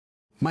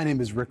My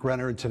name is Rick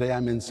Renner, and today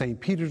I'm in St.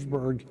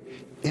 Petersburg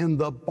in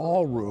the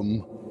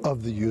ballroom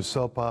of the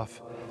Yusupov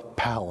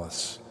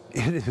Palace.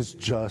 It is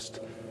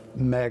just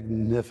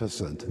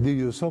magnificent.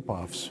 The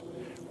Yusupovs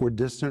were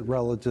distant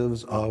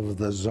relatives of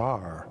the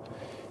Tsar,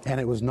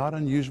 and it was not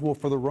unusual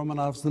for the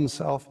Romanovs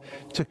themselves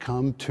to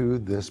come to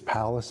this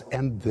palace,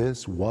 and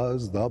this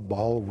was the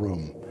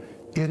ballroom.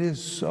 It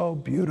is so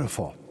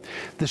beautiful.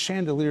 The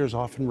chandelier is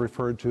often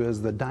referred to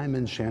as the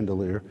diamond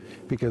chandelier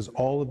because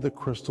all of the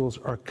crystals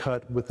are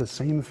cut with the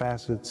same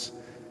facets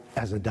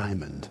as a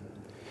diamond.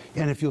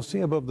 And if you'll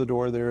see above the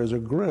door, there is a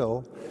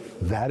grill.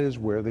 That is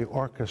where the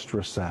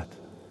orchestra sat.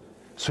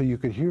 So you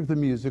could hear the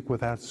music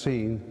without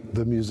seeing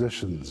the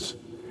musicians.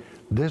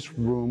 This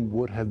room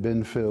would have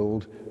been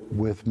filled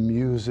with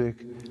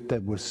music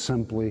that was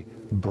simply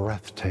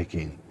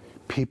breathtaking.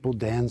 People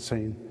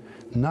dancing,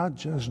 not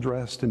just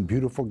dressed in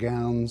beautiful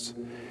gowns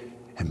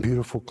and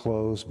beautiful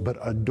clothes, but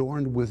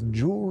adorned with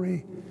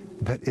jewelry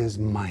that is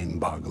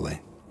mind-boggling.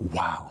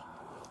 Wow.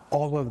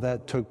 All of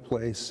that took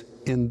place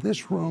in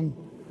this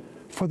room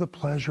for the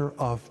pleasure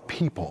of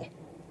people.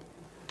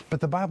 But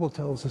the Bible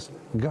tells us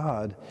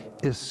God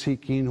is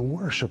seeking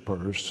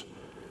worshipers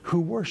who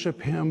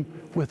worship Him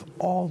with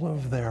all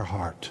of their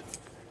heart,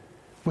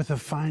 with the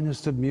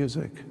finest of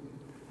music,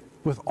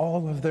 with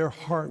all of their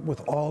heart,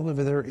 with all of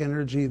their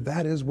energy.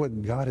 That is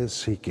what God is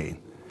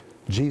seeking.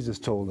 Jesus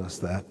told us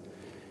that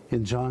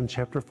in John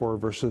chapter 4,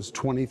 verses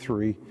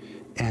 23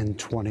 and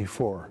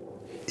 24.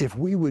 If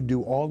we would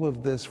do all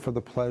of this for the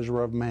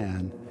pleasure of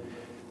man,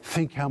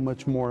 think how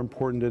much more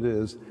important it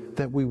is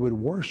that we would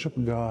worship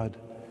God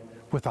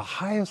with the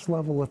highest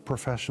level of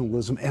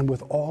professionalism and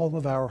with all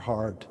of our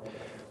heart.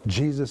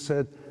 Jesus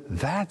said,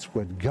 that's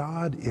what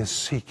God is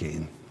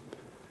seeking.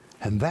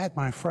 And that,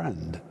 my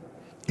friend,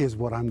 is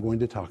what I'm going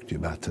to talk to you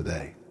about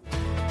today.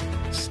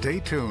 Stay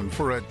tuned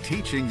for a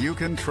teaching you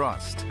can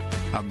trust,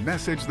 a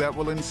message that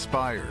will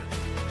inspire,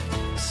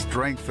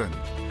 strengthen,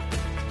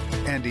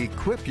 and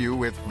equip you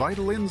with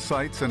vital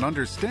insights and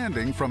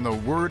understanding from the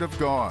Word of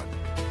God.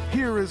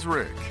 Here is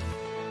Rick.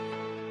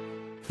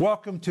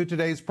 Welcome to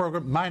today's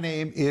program. My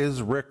name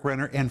is Rick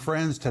Renner, and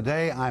friends,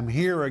 today I'm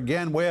here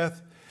again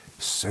with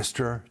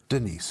Sister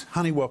Denise.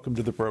 Honey, welcome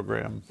to the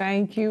program.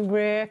 Thank you,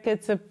 Rick.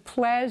 It's a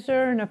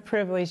pleasure and a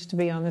privilege to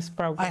be on this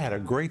program. I had a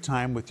great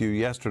time with you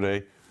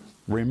yesterday,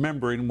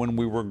 remembering when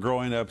we were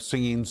growing up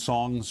singing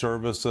song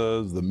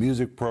services, the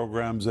music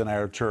programs in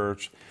our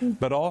church,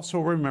 but also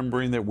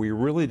remembering that we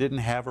really didn't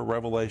have a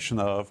revelation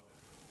of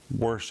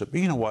worship.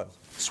 You know what,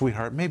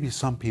 sweetheart, maybe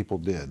some people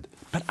did,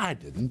 but I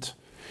didn't.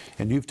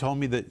 And you've told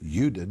me that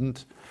you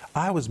didn't.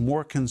 I was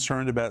more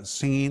concerned about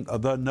singing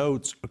the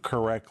notes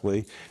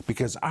correctly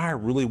because I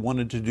really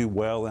wanted to do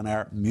well in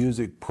our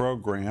music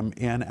program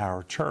in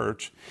our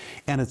church.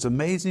 And it's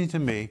amazing to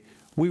me,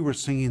 we were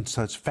singing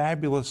such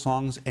fabulous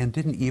songs and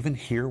didn't even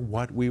hear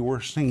what we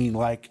were singing,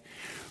 like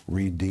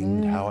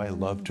redeemed, how I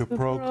love to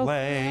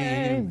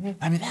proclaim.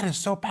 I mean, that is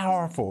so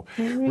powerful.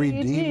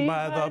 Redeemed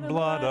by the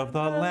blood of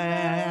the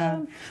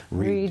Lamb,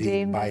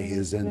 redeemed by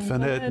His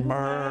infinite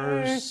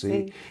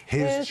mercy,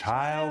 His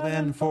child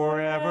and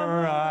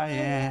forever I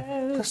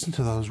am. Listen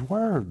to those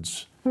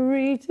words.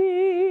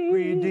 Redeemed,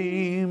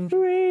 Redeemed,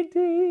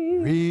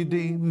 redeemed,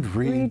 redeemed,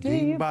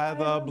 redeemed by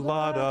the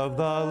blood of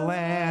the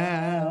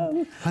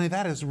Lamb. Honey,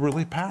 that is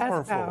really powerful.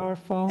 That's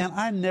powerful. And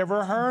I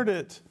never heard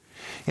it.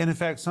 And in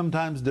fact,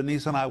 sometimes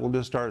Denise and I will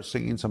just start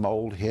singing some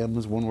old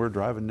hymns when we're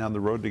driving down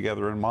the road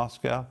together in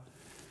Moscow.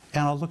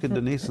 And I'll look at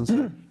Denise and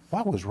say,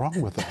 what was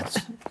wrong with us?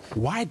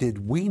 Why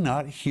did we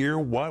not hear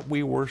what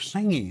we were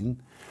singing?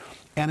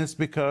 And it's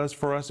because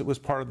for us it was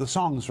part of the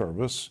song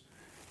service.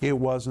 It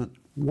wasn't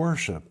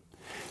worship.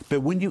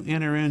 But when you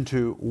enter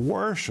into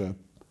worship,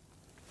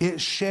 it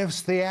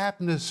shifts the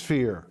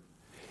atmosphere.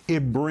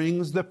 It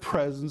brings the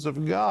presence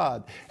of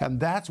God. And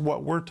that's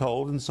what we're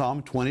told in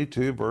Psalm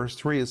 22, verse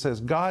 3. It says,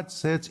 God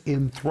sits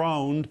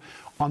enthroned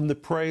on the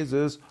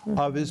praises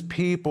of His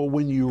people.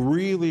 When you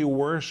really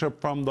worship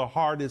from the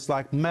heart, it's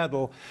like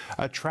metal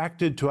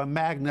attracted to a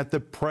magnet. The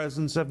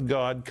presence of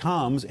God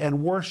comes,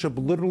 and worship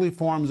literally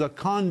forms a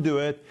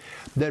conduit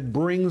that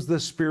brings the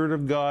Spirit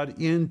of God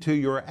into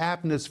your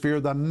atmosphere,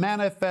 the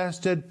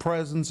manifested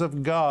presence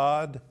of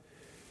God,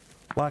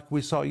 like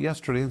we saw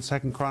yesterday in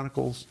 2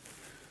 Chronicles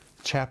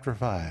chapter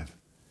 5.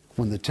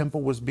 When the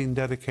temple was being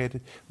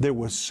dedicated, there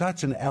was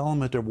such an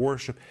element of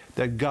worship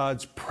that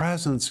God's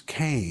presence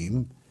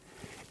came,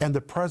 and the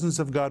presence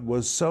of God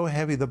was so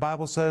heavy, the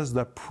Bible says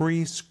the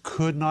priests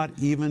could not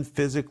even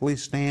physically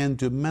stand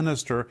to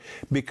minister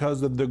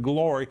because of the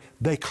glory.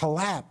 They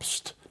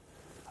collapsed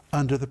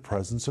under the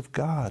presence of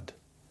God.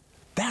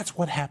 That's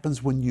what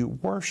happens when you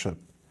worship.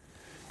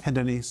 And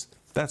Denise,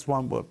 that's why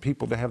I want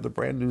people to have the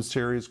brand new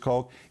series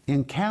called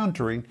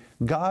Encountering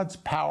God's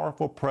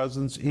Powerful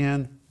Presence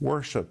in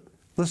Worship.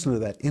 Listen to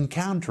that,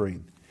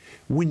 encountering.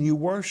 When you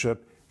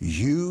worship,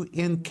 you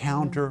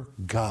encounter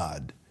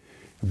God.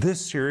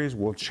 This series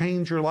will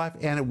change your life,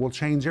 and it will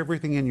change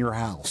everything in your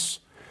house.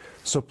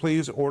 So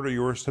please order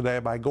yours today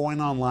by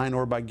going online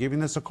or by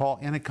giving us a call,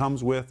 and it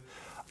comes with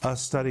a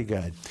study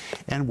guide.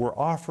 And we're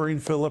offering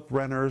Philip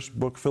Renner's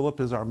book. Philip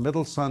is our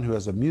middle son who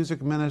has a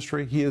music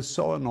ministry. He is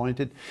so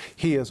anointed.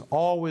 He has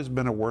always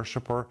been a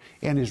worshiper,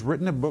 and he's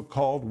written a book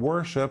called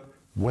Worship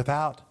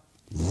Without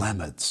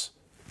Limits.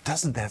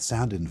 Doesn't that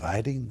sound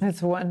inviting?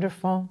 That's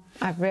wonderful.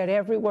 I've read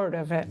every word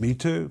of it. Me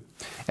too.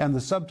 And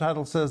the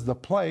subtitle says, The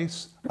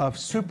Place of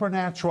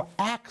Supernatural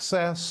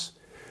Access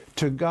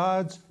to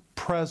God's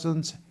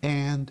Presence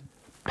and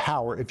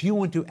Power. If you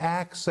want to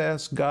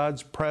access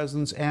God's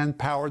presence and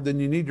power, then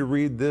you need to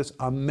read this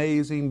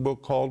amazing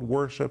book called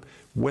Worship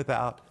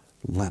Without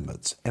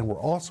Limits. And we're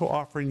also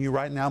offering you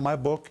right now my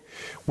book,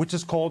 which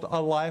is called A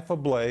Life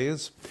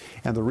Ablaze.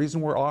 And the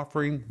reason we're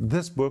offering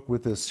this book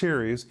with this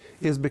series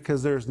is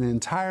because there's an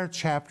entire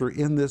chapter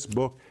in this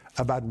book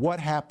about what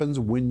happens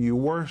when you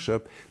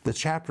worship. The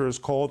chapter is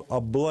called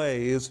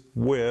Ablaze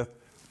with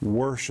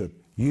Worship.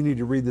 You need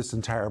to read this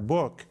entire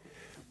book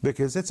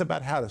because it's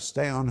about how to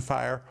stay on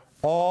fire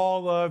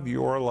all of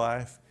your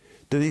life.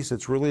 Denise,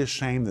 it's really a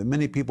shame that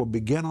many people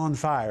begin on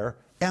fire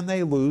and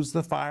they lose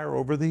the fire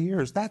over the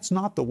years. That's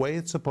not the way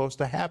it's supposed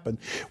to happen.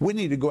 We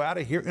need to go out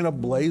of here in a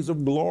blaze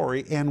of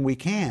glory, and we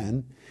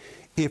can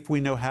if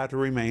we know how to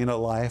remain a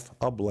life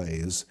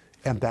ablaze.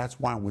 And that's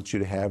why I want you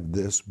to have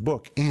this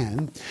book.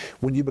 And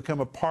when you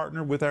become a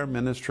partner with our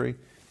ministry,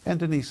 and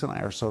Denise and I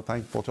are so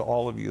thankful to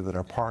all of you that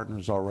are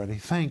partners already.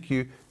 Thank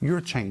you.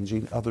 You're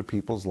changing other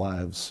people's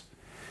lives.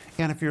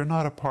 And if you're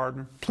not a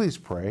partner, please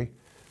pray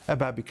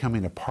about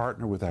becoming a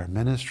partner with our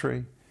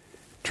ministry,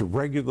 to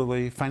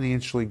regularly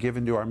financially give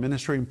into our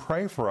ministry, and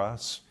pray for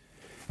us.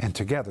 And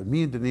together,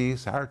 me and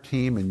Denise, our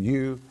team, and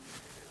you,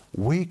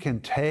 we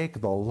can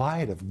take the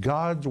light of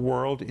God's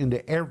world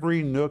into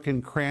every nook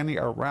and cranny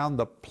around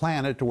the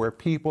planet to where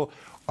people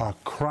are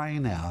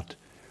crying out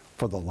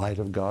for the light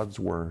of God's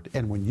Word.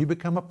 And when you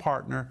become a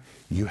partner,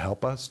 you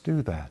help us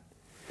do that.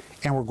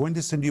 And we're going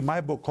to send you my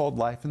book called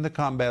Life in the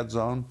Combat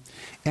Zone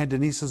and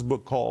Denise's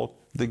book called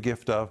The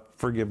Gift of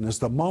Forgiveness.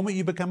 The moment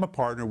you become a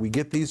partner, we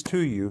get these to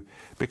you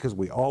because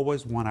we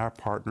always want our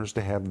partners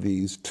to have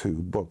these two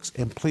books.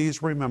 And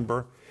please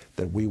remember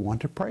that we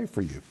want to pray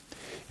for you.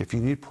 If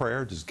you need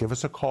prayer, just give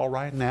us a call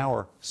right now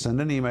or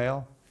send an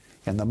email.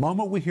 And the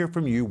moment we hear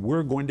from you,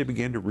 we're going to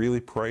begin to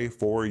really pray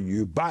for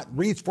you. But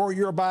reach for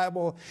your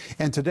Bible.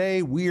 And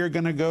today we are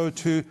going to go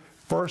to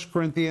 1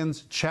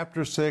 Corinthians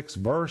chapter 6,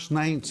 verse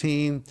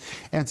 19.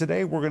 And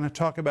today we're going to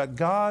talk about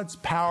God's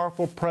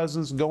powerful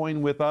presence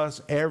going with us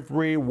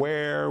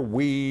everywhere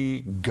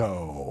we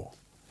go.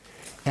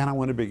 And I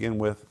want to begin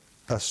with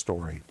a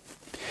story.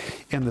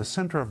 In the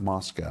center of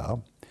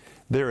Moscow,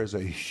 there is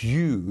a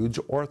huge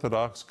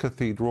Orthodox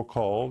cathedral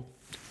called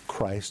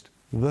Christ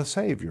the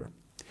Savior.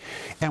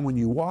 And when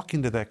you walk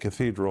into that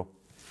cathedral,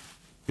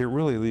 it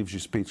really leaves you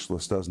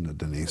speechless, doesn't it,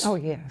 Denise? Oh,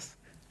 yes.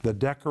 The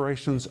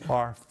decorations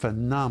are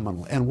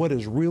phenomenal. And what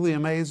is really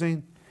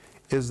amazing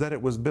is that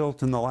it was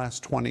built in the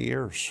last 20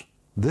 years.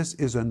 This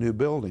is a new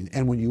building.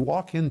 And when you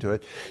walk into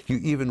it, you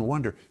even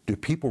wonder, do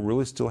people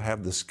really still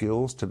have the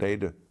skills today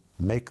to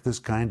make this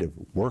kind of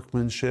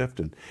workmanship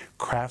and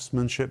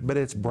craftsmanship? But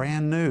it's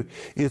brand new.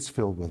 It's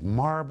filled with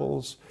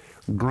marbles,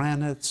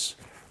 granites,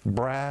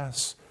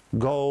 brass,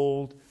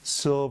 gold,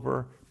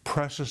 silver,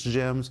 precious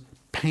gems,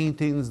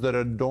 paintings that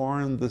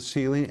adorn the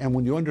ceiling. And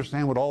when you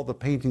understand what all the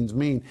paintings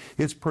mean,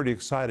 it's pretty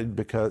exciting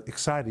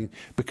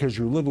because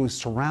you're literally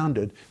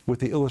surrounded with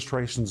the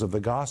illustrations of the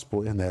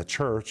gospel in that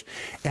church.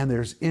 And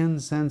there's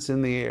incense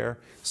in the air.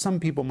 Some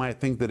people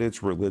might think that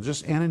it's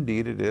religious, and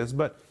indeed it is,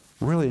 but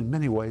really in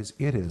many ways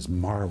it is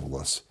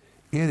marvelous.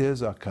 It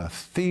is a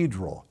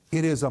cathedral.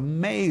 It is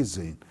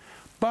amazing.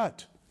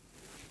 But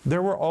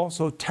there were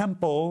also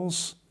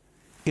temples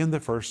in the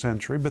first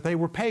century, but they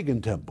were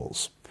pagan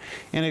temples.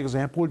 An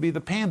example would be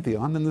the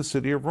Pantheon in the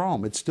city of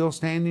Rome. It's still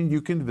standing. You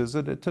can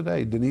visit it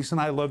today. Denise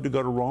and I love to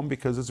go to Rome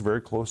because it's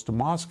very close to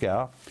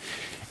Moscow.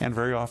 And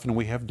very often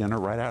we have dinner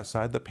right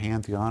outside the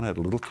Pantheon at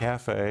a little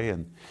cafe.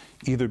 And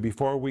either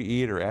before we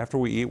eat or after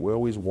we eat, we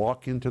always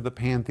walk into the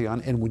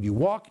Pantheon. And when you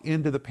walk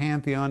into the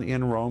Pantheon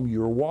in Rome,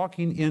 you're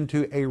walking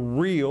into a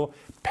real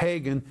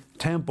pagan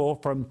temple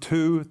from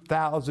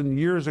 2,000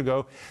 years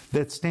ago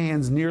that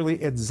stands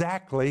nearly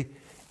exactly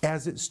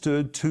as it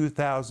stood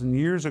 2,000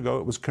 years ago.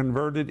 It was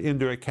converted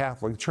into a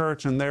Catholic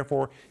church, and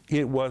therefore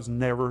it was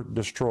never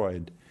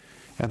destroyed.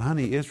 And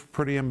honey, it's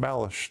pretty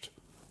embellished.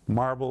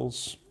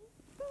 Marbles,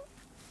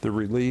 the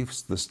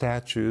reliefs, the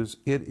statues,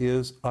 it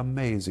is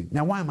amazing.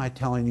 Now, why am I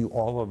telling you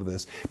all of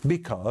this?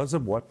 Because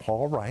of what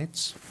Paul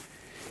writes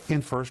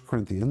in 1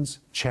 Corinthians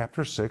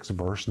chapter 6,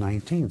 verse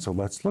 19. So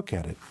let's look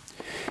at it.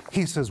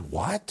 He says,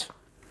 what?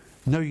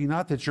 Know ye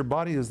not that your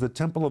body is the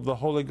temple of the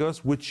Holy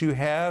Ghost, which you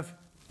have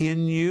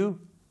in you?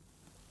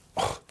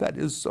 Oh, that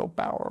is so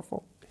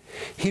powerful.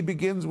 He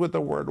begins with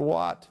the word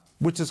what,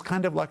 which is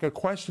kind of like a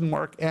question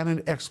mark and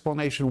an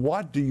explanation.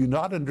 What? Do you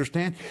not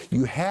understand?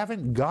 You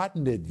haven't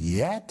gotten it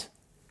yet?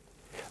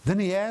 Then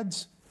he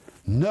adds,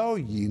 know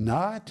ye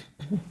not?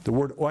 The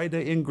word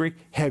oida in Greek.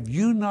 Have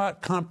you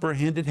not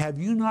comprehended? Have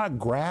you not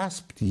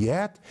grasped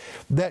yet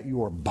that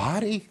your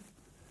body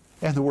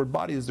And the word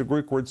body is the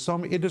Greek word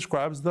soma. It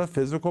describes the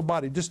physical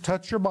body. Just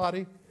touch your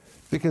body,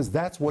 because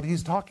that's what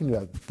he's talking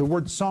about. The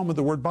word soma,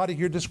 the word body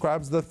here,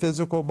 describes the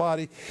physical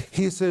body.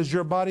 He says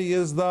your body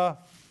is the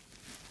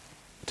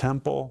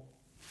temple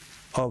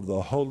of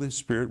the Holy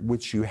Spirit,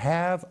 which you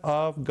have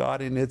of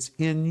God, and it's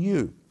in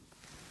you.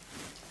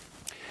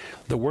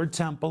 The word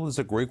temple is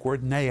the Greek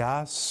word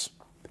naos.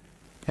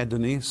 And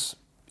Denise,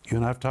 you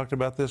and I have talked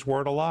about this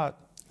word a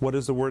lot. What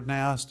does the word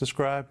naos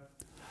describe?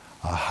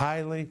 A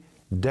highly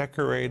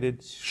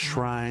decorated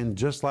shrine,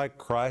 just like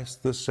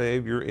Christ the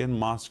Savior in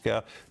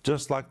Moscow,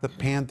 just like the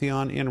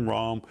Pantheon in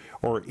Rome,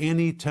 or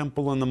any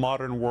temple in the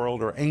modern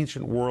world or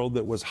ancient world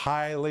that was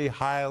highly,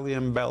 highly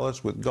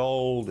embellished with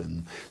gold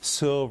and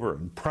silver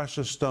and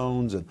precious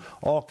stones and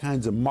all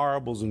kinds of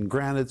marbles and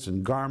granites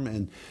and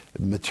garment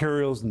and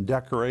materials and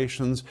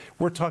decorations.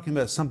 We're talking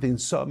about something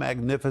so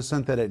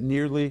magnificent that it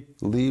nearly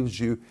leaves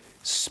you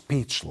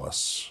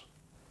speechless.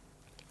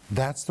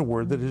 That's the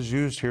word that is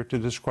used here to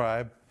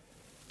describe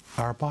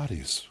our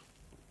bodies.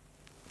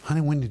 Honey,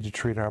 we need to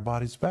treat our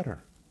bodies better.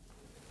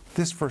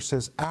 This verse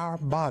says our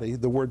body,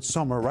 the word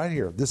soma right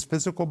here, this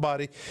physical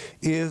body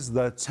is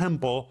the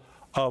temple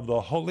of the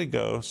Holy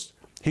Ghost.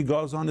 He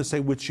goes on to say,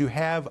 which you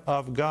have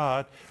of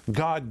God.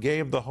 God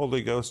gave the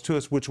Holy Ghost to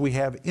us, which we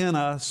have in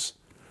us.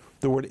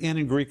 The word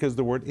in Greek is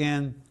the word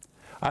in.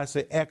 I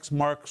say X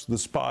marks the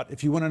spot.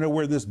 If you want to know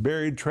where this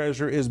buried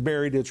treasure is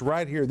buried, it's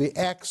right here. The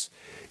X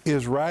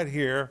is right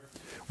here.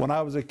 When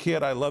I was a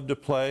kid, I loved to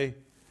play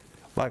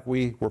like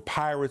we were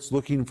pirates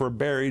looking for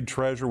buried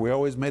treasure. We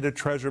always made a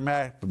treasure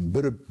map and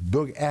put a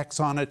big X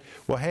on it.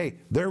 Well, hey,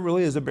 there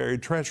really is a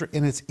buried treasure,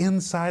 and it's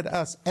inside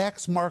us.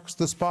 X marks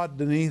the spot,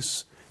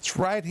 Denise. It's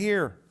right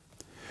here.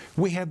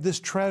 We have this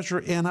treasure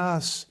in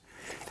us.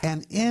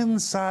 And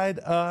inside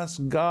us,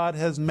 God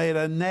has made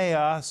a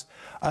naos,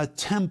 a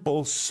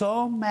temple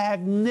so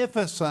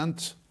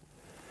magnificent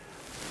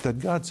that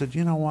God said,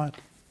 you know what?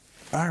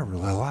 I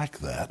really like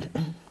that.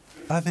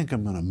 I think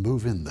I'm going to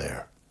move in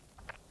there.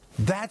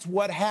 That's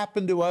what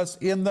happened to us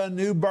in the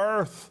new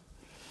birth.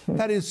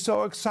 That is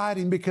so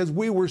exciting, because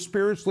we were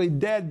spiritually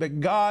dead, but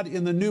God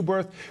in the new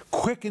birth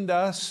quickened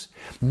us,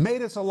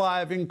 made us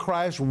alive in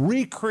Christ,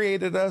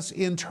 recreated us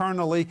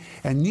internally.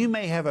 And you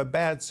may have a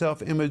bad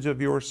self-image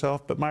of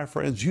yourself, but my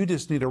friends, you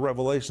just need a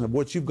revelation of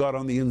what you've got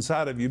on the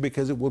inside of you,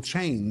 because it will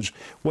change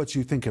what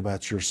you think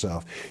about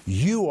yourself.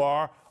 You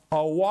are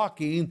a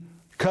walking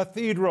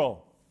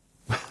cathedral.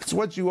 That's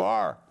what you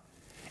are.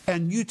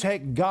 And you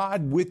take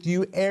God with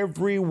you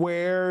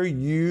everywhere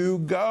you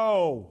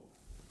go.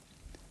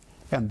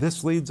 And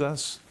this leads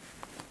us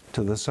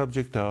to the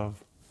subject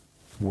of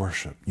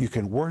worship. You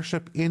can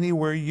worship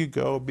anywhere you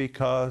go,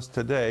 because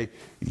today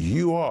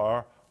you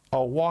are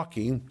a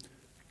walking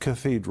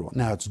cathedral.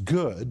 Now, it's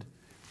good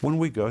when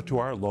we go to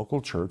our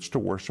local church to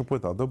worship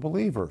with other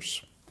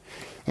believers.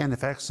 And in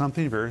fact,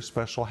 something very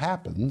special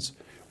happens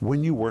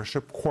when you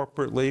worship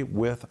corporately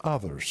with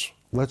others.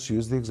 Let's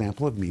use the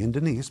example of me and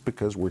Denise,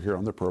 because we're here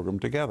on the program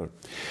together.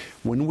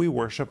 When we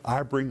worship,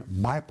 I bring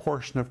my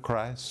portion of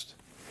Christ.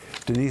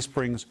 Denise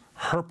brings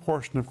her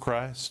portion of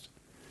Christ.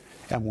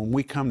 And when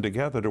we come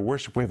together to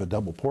worship, we have a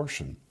double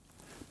portion.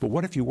 But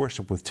what if you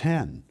worship with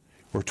 10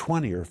 or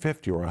 20 or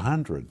 50 or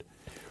 100?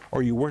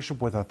 Or you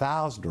worship with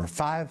 1,000 or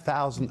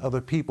 5,000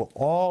 other people?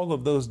 All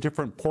of those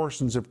different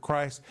portions of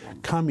Christ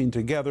coming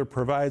together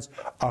provides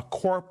a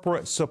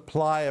corporate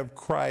supply of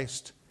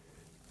Christ.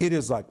 It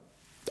is like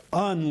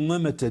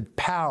unlimited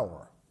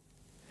power.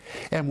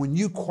 And when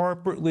you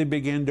corporately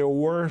begin to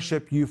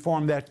worship, you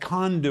form that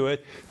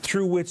conduit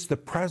through which the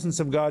presence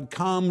of God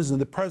comes, and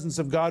the presence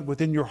of God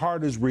within your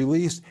heart is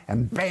released,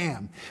 and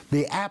bam,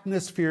 the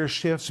atmosphere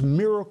shifts,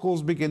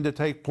 miracles begin to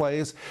take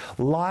place,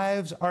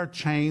 lives are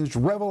changed,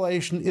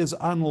 revelation is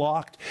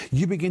unlocked.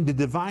 You begin to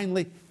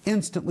divinely,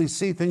 instantly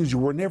see things you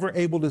were never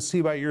able to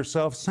see by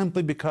yourself,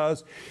 simply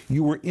because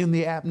you were in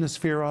the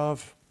atmosphere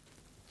of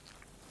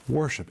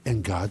worship,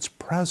 and God's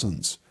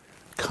presence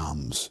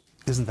comes.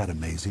 Isn't that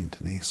amazing,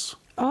 Denise?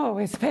 Oh,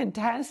 it's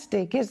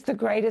fantastic. It's the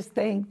greatest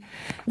thing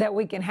that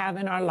we can have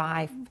in our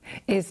life,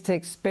 is to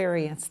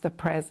experience the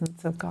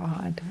presence of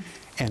God.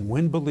 And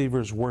when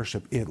believers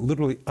worship, it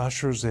literally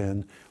ushers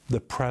in the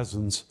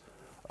presence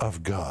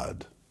of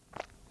God.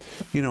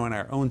 You know, in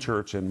our own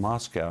church in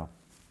Moscow,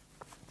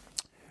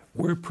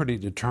 we're pretty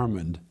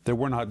determined that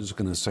we're not just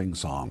going to sing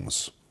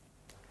songs.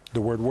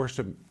 The word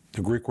worship,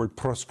 the Greek word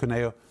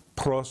proskuneo,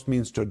 pros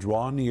means to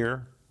draw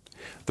near.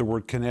 The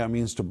word kineo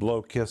means to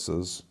blow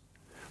kisses.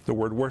 The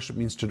word worship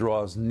means to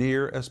draw as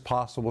near as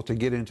possible, to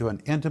get into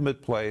an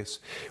intimate place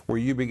where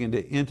you begin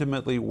to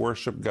intimately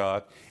worship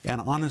God.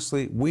 And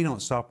honestly, we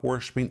don't stop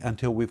worshiping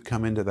until we've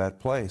come into that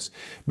place.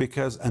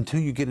 Because until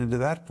you get into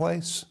that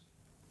place,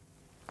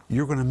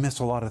 you're going to miss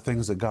a lot of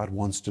things that God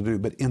wants to do.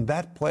 But in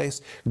that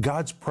place,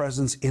 God's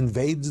presence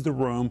invades the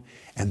room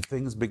and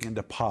things begin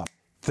to pop.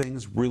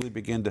 Things really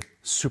begin to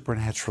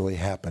supernaturally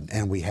happen,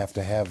 and we have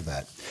to have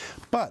that.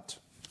 But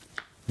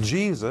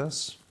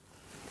Jesus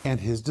and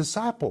his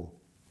disciple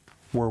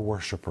were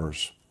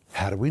worshipers.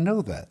 How do we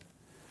know that?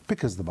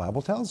 Because the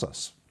Bible tells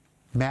us.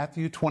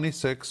 Matthew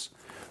 26,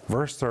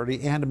 verse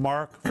 30, and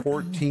Mark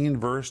 14,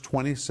 verse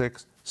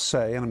 26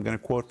 say, and I'm going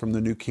to quote from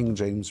the New King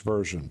James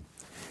Version,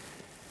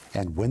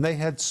 "And when they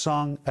had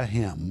sung a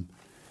hymn,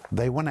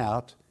 they went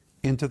out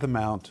into the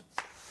Mount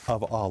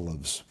of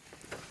Olives."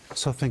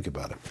 So think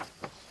about it.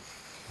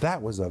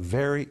 That was a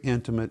very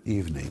intimate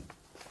evening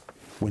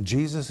when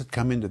Jesus had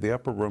come into the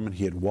upper room and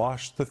he had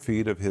washed the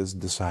feet of his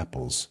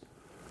disciples.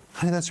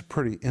 I mean, that's a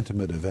pretty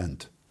intimate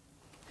event.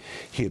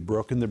 He had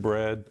broken the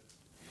bread.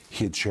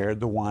 He had shared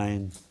the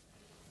wine.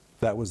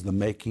 That was the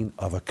making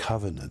of a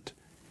covenant.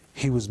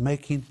 He was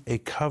making a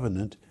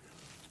covenant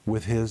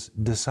with his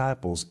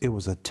disciples. It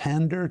was a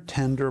tender,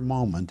 tender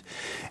moment.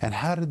 And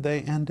how did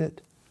they end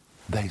it?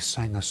 They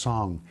sang a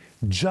song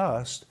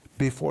just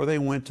before they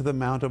went to the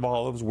Mount of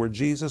Olives, where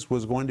Jesus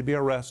was going to be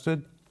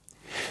arrested.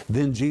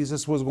 Then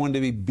Jesus was going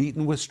to be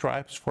beaten with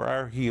stripes for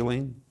our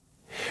healing.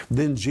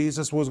 Then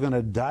Jesus was going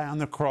to die on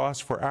the cross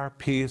for our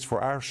peace,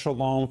 for our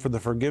shalom, for the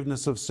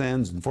forgiveness of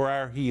sins, and for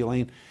our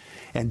healing.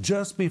 And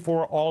just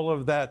before all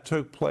of that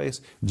took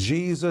place,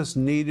 Jesus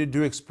needed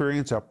to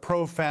experience a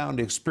profound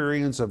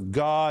experience of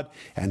God,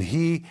 and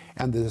he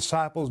and the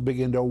disciples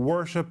began to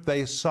worship.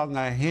 They sung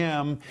a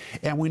hymn,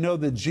 and we know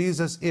that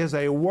Jesus is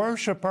a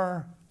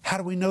worshiper. How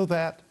do we know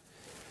that?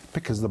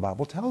 Because the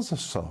Bible tells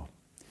us so.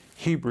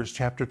 Hebrews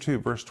chapter 2,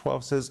 verse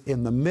 12 says,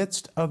 "In the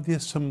midst of the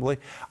assembly,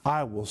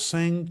 I will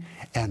sing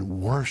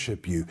and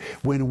worship you."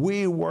 When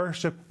we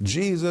worship,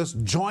 Jesus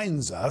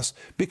joins us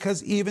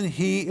because even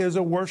he is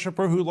a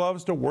worshiper who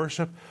loves to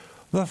worship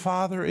the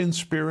Father in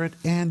spirit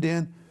and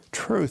in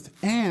truth.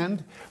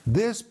 And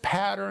this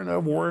pattern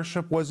of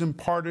worship was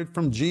imparted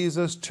from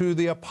Jesus to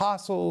the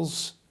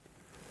apostles.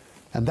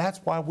 And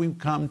that's why we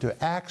come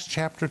to Acts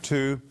chapter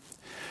 2,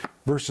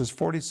 verses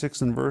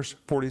 46 and verse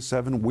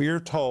 47, we're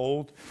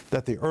told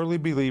that the early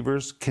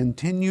believers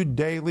continued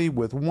daily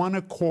with one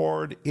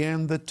accord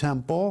in the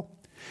temple,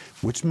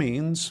 which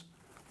means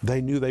they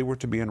knew they were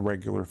to be in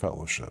regular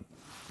fellowship.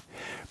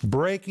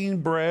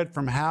 Breaking bread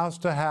from house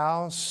to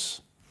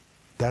house,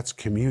 that's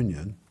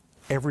communion.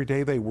 Every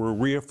day they were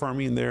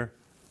reaffirming their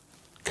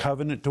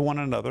covenant to one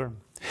another.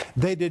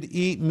 They did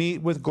eat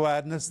meat with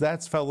gladness,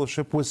 that's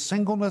fellowship, with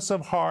singleness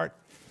of heart,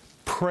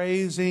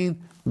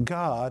 praising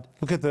God,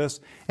 look at this,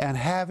 and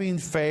having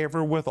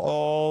favor with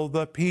all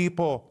the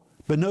people.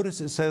 But notice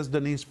it says,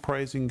 Denise,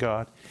 praising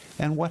God.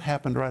 And what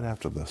happened right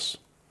after this?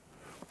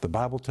 The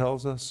Bible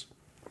tells us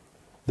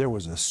there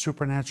was a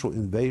supernatural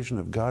invasion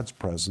of God's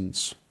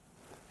presence.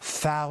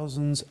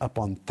 Thousands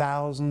upon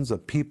thousands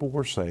of people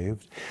were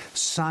saved.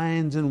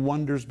 Signs and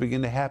wonders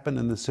began to happen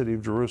in the city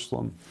of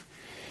Jerusalem.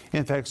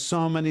 In fact,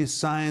 so many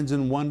signs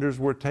and wonders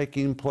were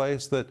taking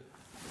place that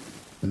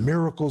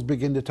miracles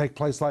begin to take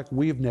place like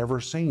we've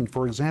never seen.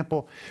 For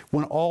example,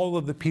 when all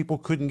of the people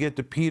couldn't get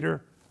to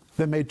Peter,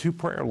 they made two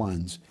prayer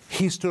lines.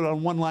 He stood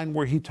on one line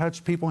where he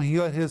touched people, and he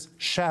let his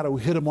shadow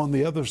hit them on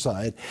the other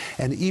side.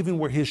 And even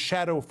where his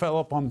shadow fell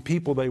upon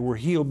people, they were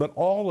healed. But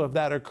all of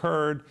that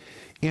occurred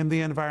in the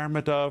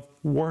environment of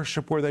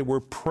worship, where they were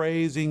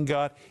praising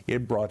God.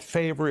 It brought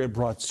favor, it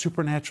brought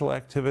supernatural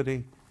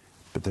activity.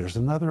 But there's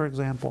another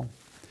example.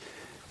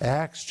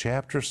 Acts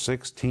chapter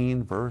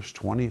 16, verse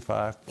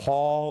 25.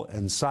 Paul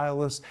and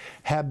Silas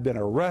have been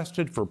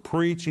arrested for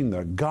preaching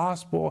the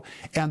gospel,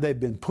 and they've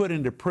been put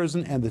into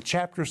prison. And the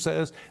chapter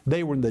says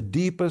they were in the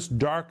deepest,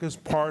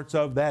 darkest parts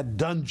of that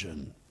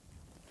dungeon.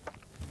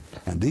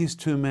 And these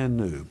two men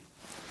knew,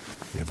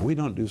 if we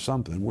don't do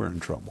something, we're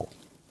in trouble.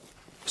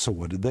 So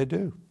what did they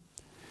do?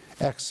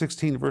 Acts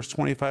 16, verse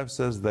 25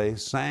 says they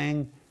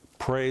sang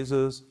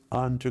praises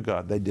unto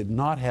God. They did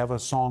not have a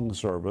song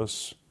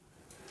service.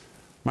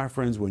 My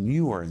friends, when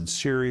you are in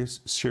serious,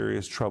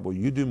 serious trouble,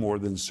 you do more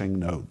than sing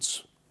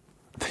notes.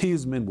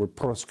 These men were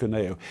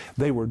proskuneo.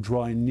 They were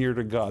drawing near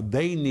to God.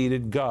 They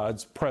needed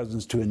God's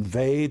presence to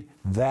invade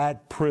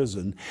that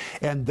prison.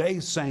 And they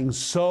sang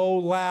so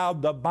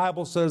loud, the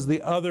Bible says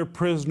the other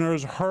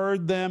prisoners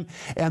heard them.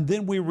 And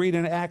then we read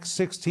in Acts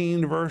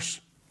 16,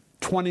 verse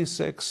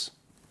 26,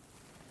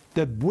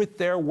 that with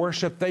their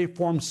worship, they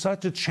formed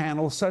such a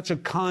channel, such a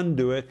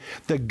conduit,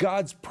 that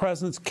God's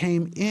presence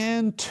came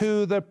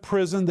into the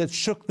prison that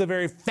shook the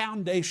very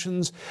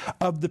foundations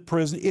of the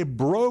prison. It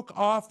broke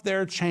off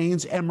their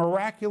chains and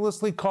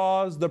miraculously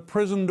caused the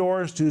prison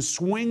doors to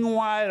swing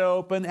wide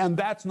open. And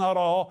that's not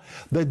all.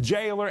 The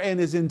jailer and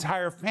his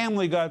entire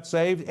family got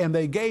saved, and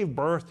they gave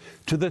birth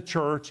to the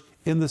church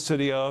in the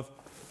city of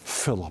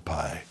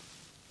Philippi.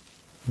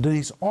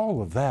 Denise, all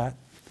of that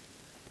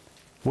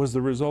was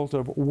the result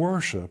of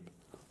worship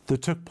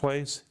that took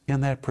place in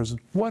that prison.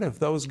 What if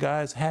those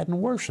guys hadn't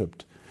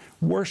worshiped?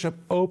 Worship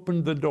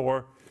opened the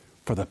door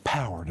for the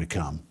power to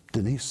come.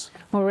 Denise?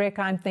 Well, Rick,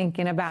 I'm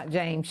thinking about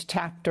James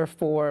chapter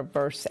 4,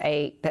 verse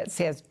 8, that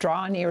says,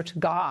 draw near to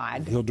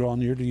God. He'll draw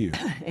near to you.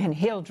 And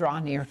He'll draw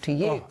near to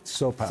you. Oh,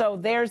 so powerful.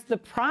 So there's the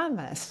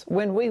promise.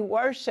 When we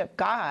worship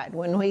God,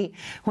 when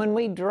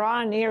we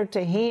draw near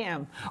to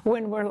Him,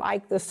 when we're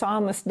like the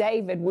psalmist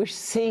David, we're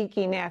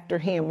seeking after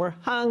Him, we're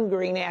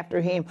hungering after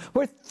Him,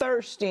 we're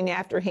thirsting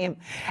after Him.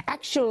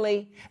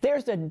 Actually,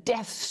 there's a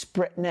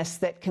desperateness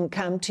that can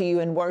come to you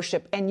in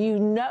worship, and you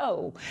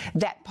know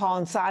that Paul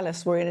and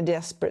Silas were in a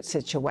desperate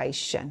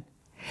situation.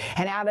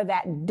 And out of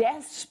that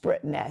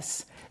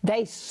desperateness,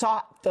 they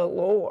sought the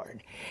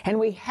Lord. And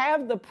we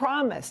have the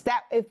promise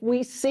that if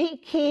we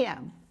seek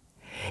Him,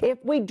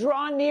 if we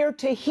draw near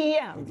to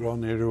Him, Draw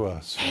near to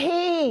us.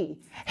 He,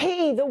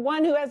 the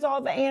one who has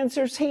all the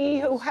answers, He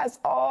who has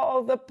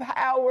all the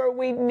power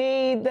we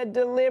need, the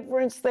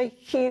deliverance, the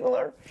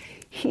healer,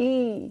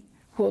 He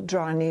will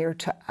draw near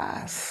to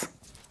us.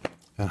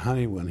 And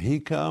honey, when He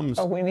comes,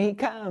 When He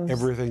comes,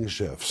 everything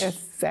shifts.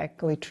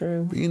 exactly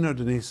true. But you know,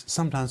 Denise,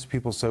 sometimes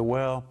people say,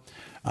 well,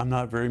 I'm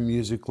not very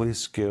musically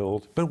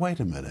skilled. But wait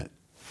a minute.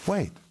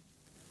 Wait.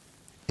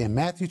 In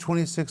Matthew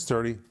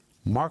 26:30,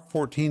 Mark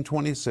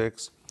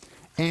 14:26,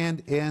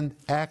 and in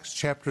Acts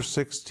chapter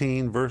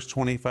 16, verse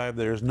 25,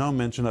 there's no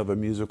mention of a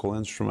musical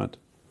instrument.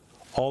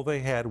 All they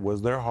had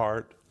was their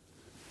heart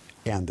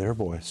and their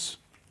voice.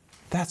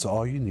 That's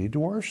all you need to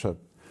worship.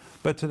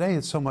 But today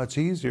it's so much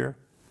easier,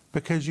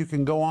 because you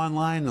can go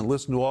online and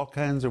listen to all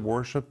kinds of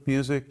worship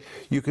music.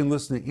 You can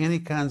listen to any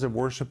kinds of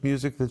worship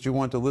music that you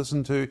want to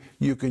listen to.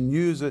 You can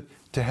use it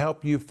to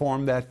help you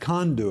form that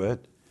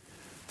conduit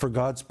for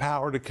God's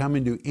power to come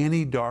into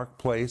any dark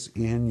place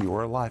in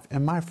your life.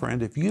 And my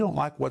friend, if you don't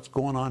like what's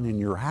going on in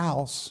your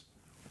house,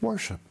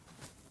 worship.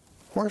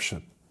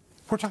 Worship.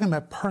 We're talking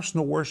about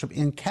personal worship,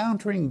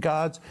 encountering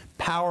God's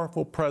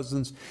powerful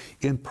presence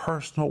in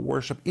personal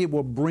worship. It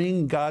will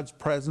bring God's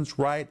presence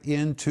right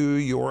into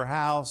your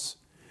house.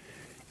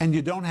 And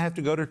you don't have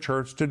to go to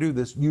church to do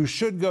this. You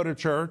should go to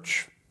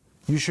church.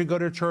 You should go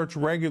to church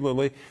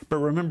regularly. But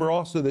remember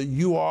also that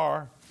you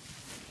are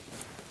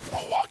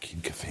a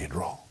walking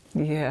cathedral.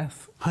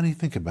 Yes. Honey,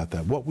 think about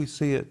that. What we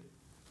see at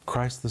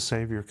Christ the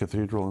Savior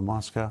Cathedral in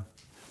Moscow,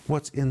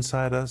 what's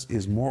inside us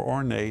is more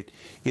ornate.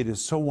 It is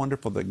so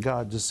wonderful that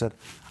God just said,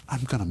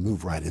 I'm going to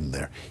move right in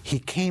there. He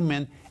came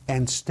in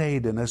and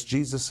stayed in us.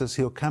 Jesus says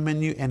He'll come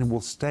in you and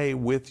will stay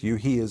with you.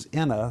 He is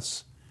in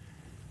us.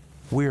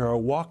 We are a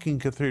walking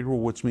cathedral,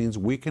 which means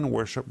we can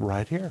worship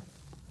right here.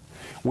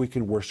 We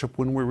can worship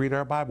when we read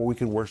our Bible. We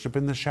can worship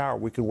in the shower.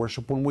 We can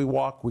worship when we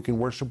walk. We can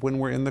worship when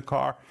we're in the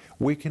car.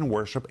 We can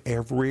worship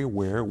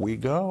everywhere we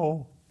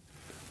go,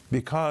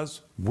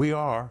 because we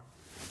are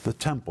the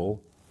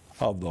temple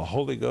of the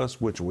Holy Ghost,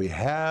 which we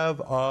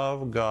have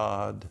of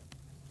God.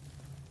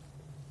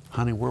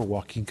 Honey, we're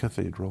walking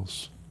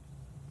cathedrals.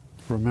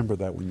 Remember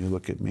that when you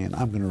look at me, and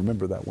I'm going to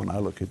remember that when I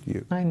look at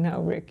you. I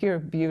know, Rick, you're a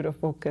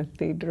beautiful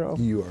cathedral.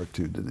 You are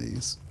too,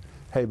 Denise.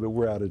 Hey, but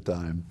we're out of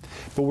time.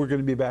 But we're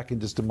going to be back in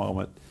just a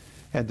moment.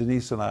 And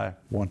Denise and I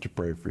want to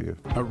pray for you.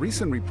 A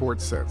recent report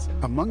says,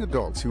 among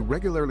adults who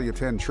regularly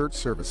attend church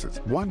services,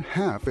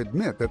 1/2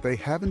 admit that they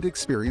haven't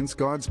experienced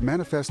God's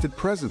manifested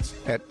presence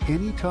at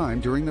any time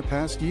during the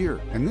past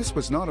year. And this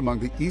was not among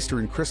the Easter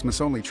and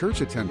Christmas-only church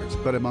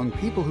attenders, but among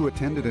people who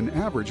attended an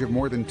average of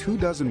more than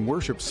 24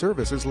 worship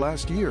services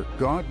last year.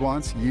 God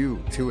wants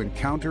you to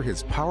encounter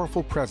His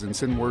powerful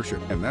presence in worship.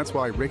 And that's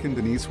why Rick and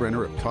Denise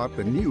Renner have taught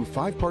the new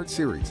 5-part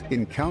series,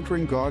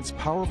 Encountering God's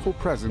Powerful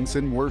Presence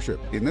in Worship.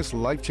 In this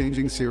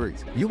life-changing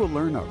series, you will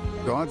learn of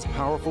God's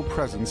powerful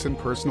presence in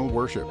personal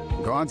worship,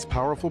 God's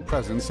powerful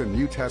presence in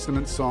New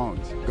Testament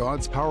songs,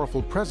 God's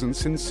powerful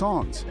presence in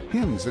songs,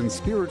 hymns and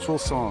spiritual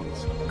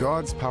songs,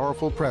 God's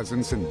powerful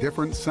presence in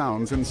different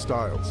sounds and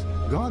styles.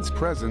 God's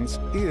presence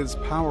is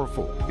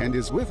powerful and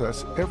is with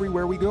us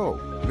everywhere we go.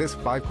 This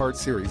 5-part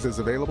series is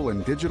available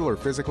in digital or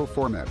physical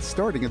formats,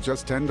 starting at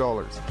just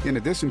 $10. In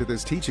addition to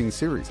this teaching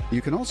series,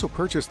 you can also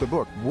purchase the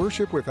book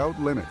Worship Without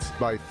Limits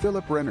by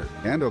Philip Renner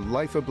and A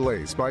Life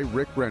Ablaze by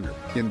Rick Renner.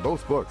 In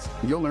both books,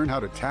 you'll learn how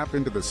to tap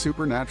into the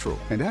supernatural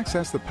and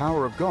access the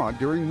power of God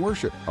during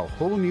worship. A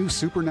whole new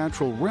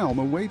supernatural realm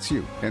awaits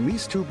you, and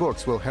these 2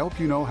 books will help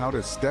you know how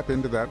to step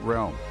into that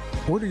realm.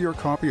 Order your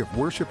copy of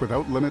Worship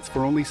Without Limits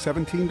for only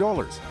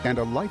 $17 and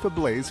A Life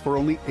Ablaze for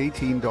only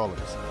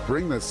 $18.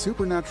 Bring the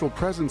supernatural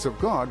presence of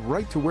God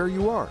right to where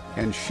you are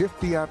and shift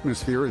the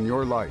atmosphere in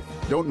your life.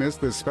 Don't miss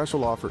this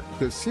special offer,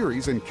 the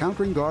series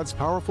Encountering God's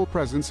Powerful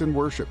Presence in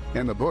Worship,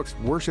 and the books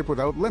Worship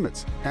Without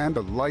Limits and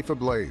A Life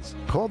Ablaze.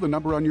 Call the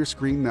number on your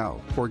screen now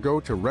or go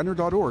to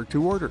Renner.org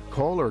to order.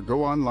 Call or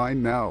go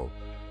online now.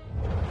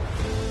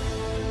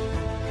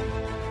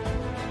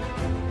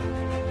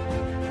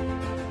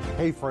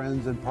 Hey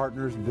friends and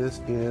partners,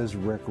 this is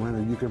Rick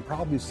Renner. You can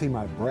probably see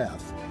my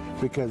breath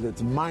because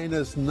it's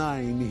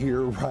 -9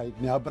 here right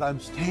now, but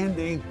I'm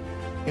standing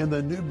in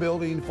the new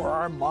building for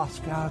our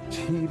Moscow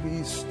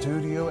TV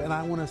studio, and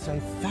I want to say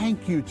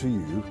thank you to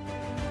you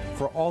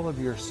for all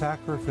of your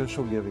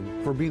sacrificial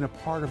giving, for being a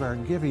part of our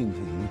giving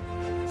team.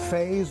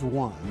 Phase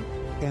 1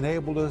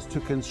 enabled us to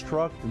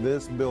construct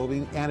this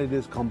building, and it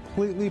is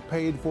completely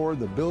paid for.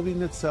 The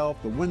building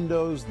itself, the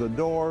windows, the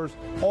doors,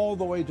 all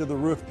the way to the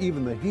roof,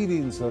 even the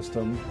heating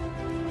system.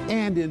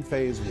 And in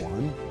phase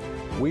one,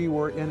 we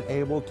were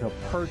enabled to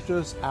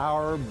purchase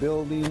our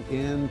building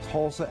in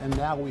Tulsa, and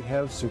now we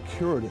have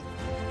secured it.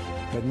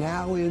 But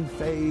now in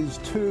phase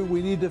two,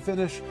 we need to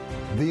finish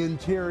the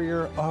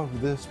interior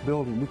of this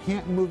building. We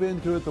can't move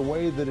into it the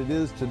way that it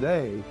is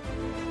today.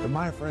 But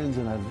my friends,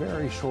 in a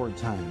very short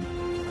time,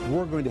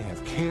 we're going to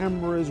have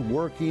cameras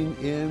working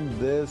in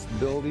this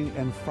building,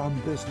 and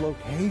from this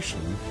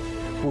location,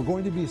 we're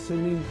going to be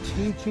sending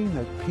teaching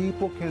that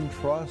people can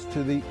trust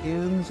to the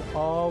ends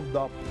of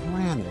the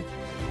planet.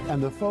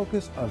 And the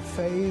focus of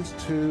phase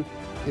two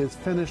is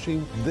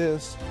finishing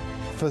this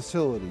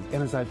facility.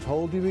 And as I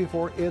told you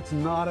before, it's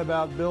not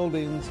about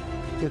buildings.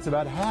 It's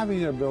about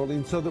having a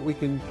building so that we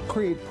can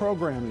create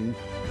programming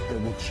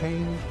that will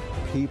change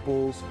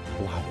people's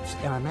lives.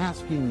 And I'm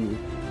asking you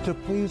to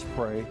please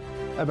pray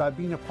about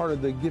being a part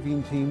of the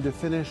giving team to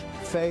finish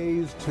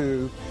phase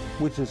two,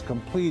 which is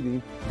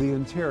completing the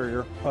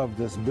interior of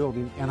this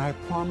building. And I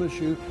promise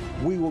you,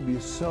 we will be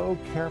so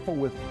careful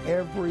with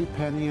every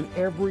penny and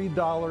every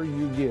dollar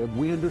you give.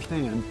 We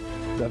understand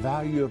the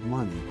value of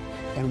money.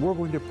 And we're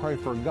going to pray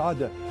for God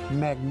to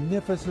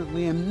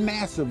magnificently and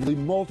massively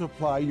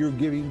multiply your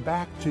giving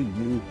back to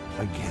you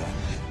again.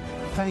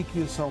 Thank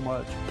you so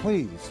much.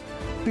 Please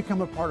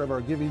become a part of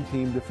our giving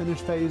team to finish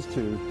phase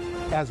two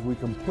as we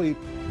complete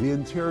the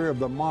interior of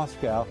the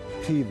Moscow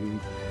TV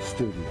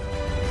studio.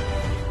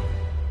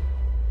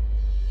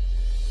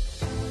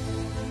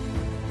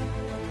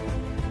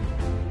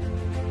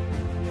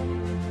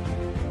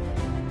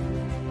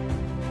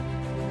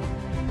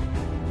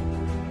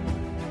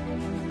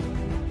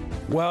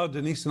 Well,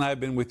 Denise and I have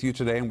been with you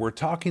today, and we're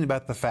talking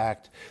about the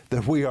fact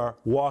that we are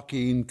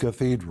walking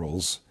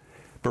cathedrals.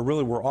 But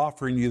really, we're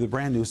offering you the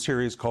brand new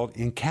series called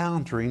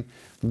Encountering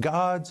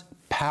God's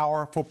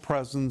Powerful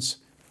Presence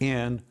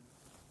in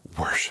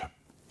Worship.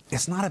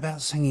 It's not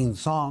about singing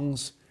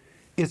songs.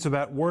 It's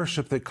about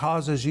worship that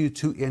causes you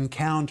to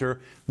encounter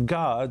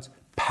God's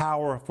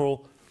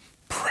powerful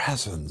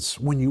presence.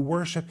 When you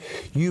worship,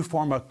 you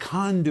form a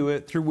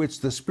conduit through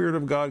which the Spirit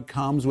of God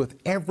comes with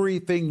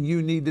everything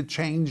you need to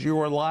change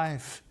your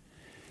life.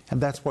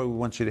 And that's why we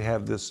want you to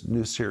have this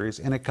new series,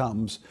 and it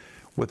comes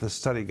with a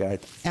study guide.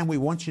 And we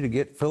want you to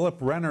get Philip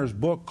Renner's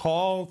book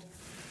called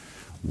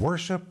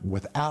Worship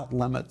Without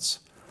Limits.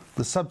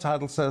 The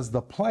subtitle says,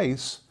 The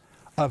Place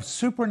of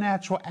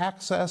Supernatural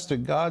Access to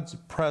God's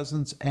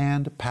Presence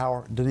and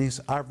Power. Denise,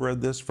 I've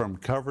read this from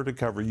cover to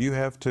cover. You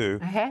have too.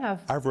 I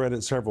have. I've read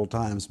it several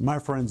times. My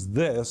friends,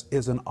 this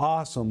is an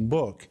awesome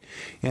book.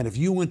 And if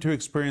you want to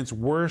experience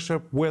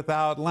worship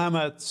without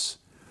limits,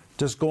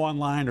 just go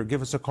online or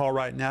give us a call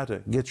right now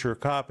to get your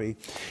copy.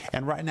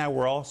 And right now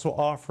we're also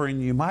offering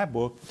you my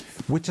book,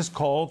 which is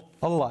called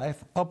A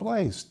Life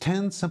Ablaze,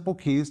 10 Simple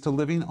Keys to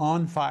Living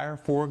on Fire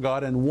for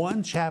God. And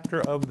one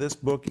chapter of this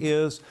book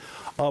is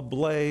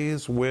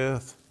Ablaze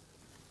with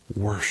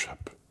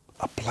Worship.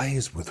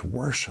 Ablaze with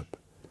worship.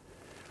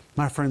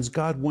 My friends,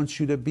 God wants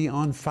you to be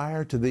on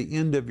fire to the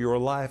end of your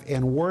life,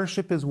 and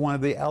worship is one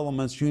of the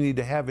elements you need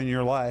to have in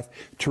your life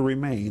to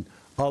remain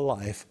a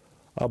life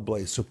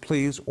ablaze. So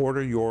please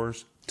order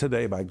yours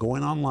today by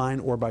going online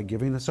or by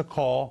giving us a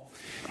call.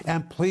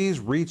 And please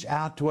reach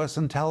out to us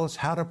and tell us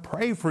how to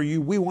pray for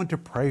you. We want to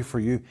pray for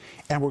you,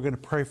 and we're going to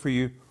pray for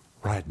you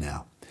right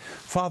now.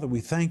 Father,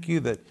 we thank you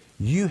that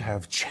you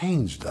have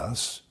changed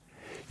us.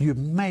 You've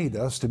made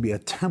us to be a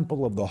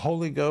temple of the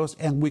Holy Ghost,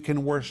 and we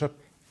can worship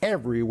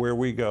everywhere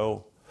we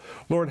go.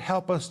 Lord,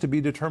 help us to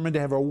be determined to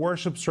have a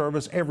worship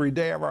service every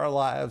day of our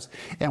lives.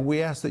 And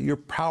we ask that your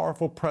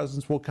powerful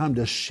presence will come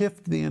to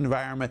shift the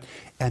environment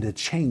and to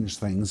change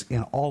things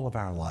in all of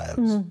our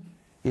lives.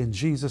 In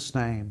Jesus'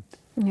 name,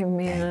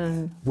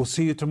 Amen. We'll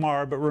see you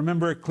tomorrow. But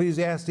remember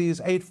Ecclesiastes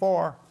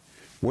 8:4,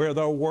 where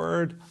the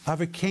word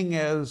of a king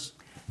is,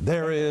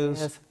 there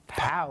is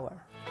Power.